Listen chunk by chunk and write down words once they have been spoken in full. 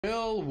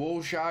Will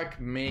WOJAK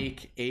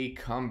make a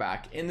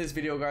comeback? In this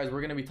video, guys, we're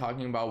going to be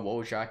talking about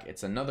WOJAK.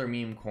 It's another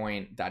meme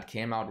coin that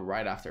came out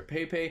right after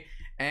PayPay.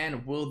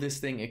 And will this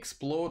thing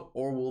explode,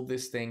 or will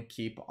this thing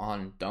keep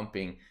on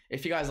dumping?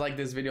 If you guys like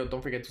this video,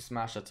 don't forget to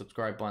smash that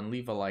subscribe button,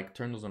 leave a like,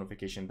 turn those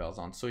notification bells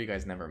on so you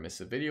guys never miss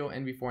a video.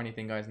 And before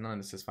anything, guys, none of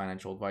this is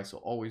financial advice, so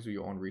always do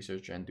your own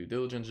research and due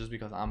diligence. Just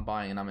because I'm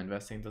buying and I'm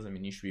investing doesn't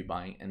mean you should be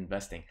buying and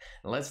investing.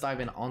 Let's dive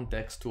in on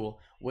Dex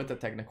tool with a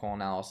technical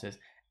analysis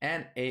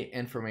and a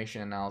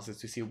information analysis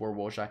to see where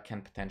WOJAK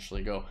can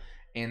potentially go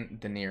in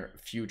the near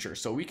future.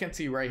 So we can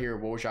see right here,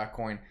 WOJAK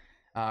coin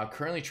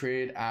currently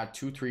traded at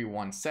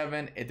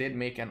 2317. It did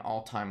make an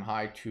all-time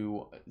high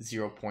to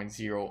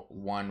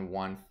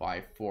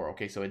 0.01154.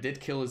 Okay, so it did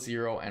kill a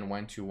zero and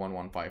went to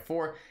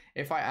 1154.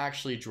 If I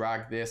actually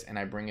drag this and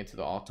I bring it to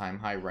the all-time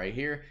high right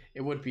here,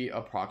 it would be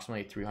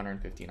approximately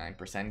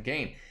 359%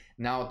 gain.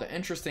 Now the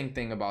interesting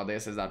thing about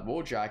this is that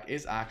WOJAK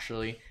is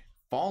actually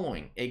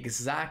following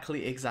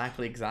exactly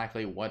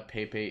what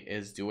PayPay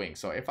is doing.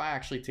 So if I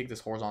actually take this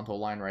horizontal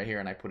line right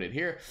here and I put it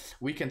here,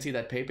 we can see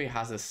that PayPay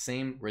has the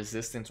same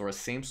resistance or the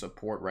same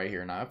support right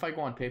here. Now if I go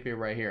on PayPay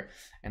right here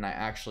and I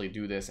actually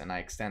do this and I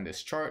extend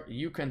this chart,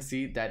 you can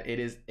see that it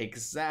is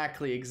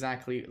exactly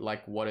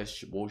like what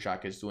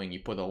WOJAK is doing. You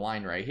put a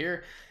line right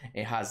here,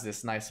 it has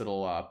this nice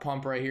little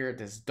pump right here,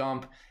 this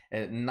dump,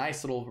 a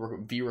nice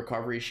little V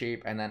recovery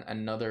shape, and then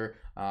another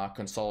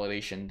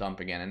consolidation dump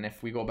again. And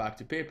if we go back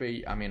to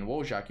PayPay, I mean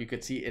WOJAK, you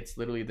could see it's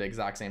literally the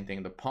exact same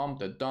thing: the pump,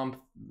 the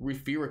dump,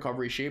 V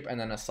recovery shape, and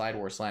then a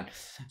sideward slant.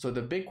 So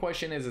the big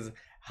question is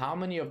how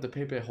many of the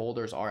PayPay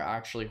holders are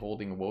actually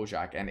holding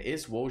WOJAK, and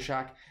is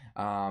WOJAK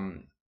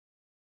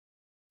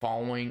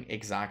following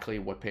exactly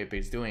what PayPay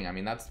is doing? I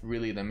mean, that's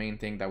really the main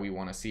thing that we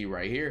want to see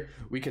right here.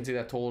 We can see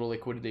that total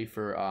liquidity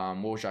for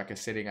WOJAK is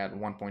sitting at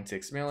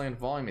 1.6 million.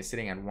 Volume is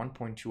sitting at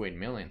 1.28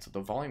 million. So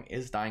the volume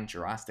is dying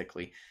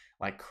drastically,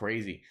 like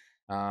crazy.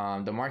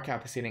 The market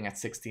cap is sitting at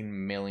 $16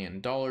 million.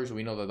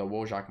 We know that the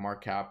WOJAK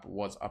market cap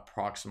was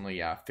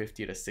approximately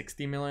 50 to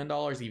 $60 million,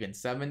 even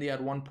 70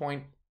 at one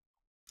point.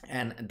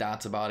 And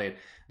that's about it.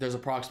 There's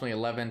approximately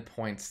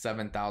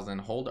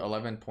 11.7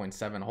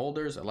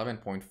 holders,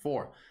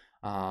 11.4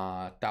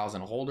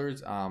 thousand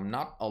holders.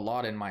 Not a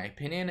lot in my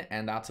opinion,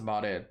 and that's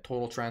about it.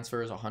 Total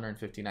transfers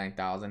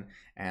 159,000,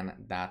 and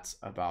that's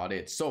about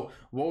it. So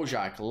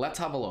WOJAK, let's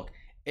have a look.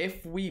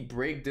 If we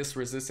break this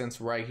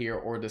resistance right here,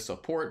 or the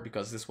support,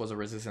 because this was a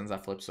resistance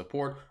that flipped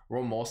support,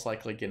 we're most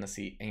likely gonna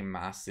see a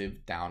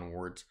massive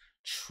downwards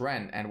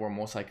trend, and we're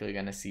most likely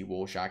gonna see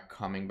WOJAK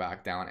coming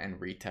back down and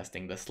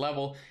retesting this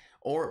level,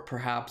 or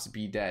perhaps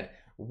be dead.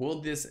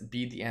 Will this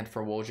be the end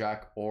for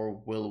WOJAK,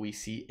 or will we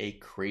see a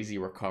crazy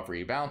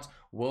recovery bounce?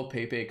 Will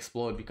PayPay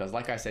explode? Because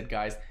like I said,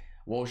 guys,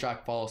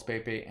 WOJAK follows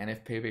PayPay, and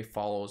if PayPay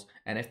follows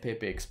and if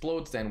PayPay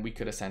explodes, then we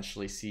could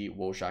essentially see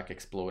WOJAK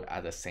explode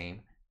at the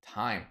same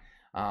time.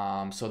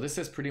 So this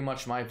is pretty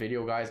much my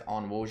video, guys,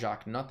 on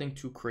WOJAK. Nothing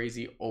too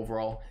crazy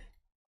overall.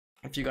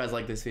 If you guys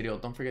like this video,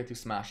 don't forget to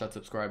smash that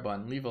subscribe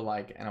button, leave a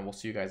like, and I will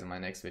see you guys in my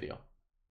next video.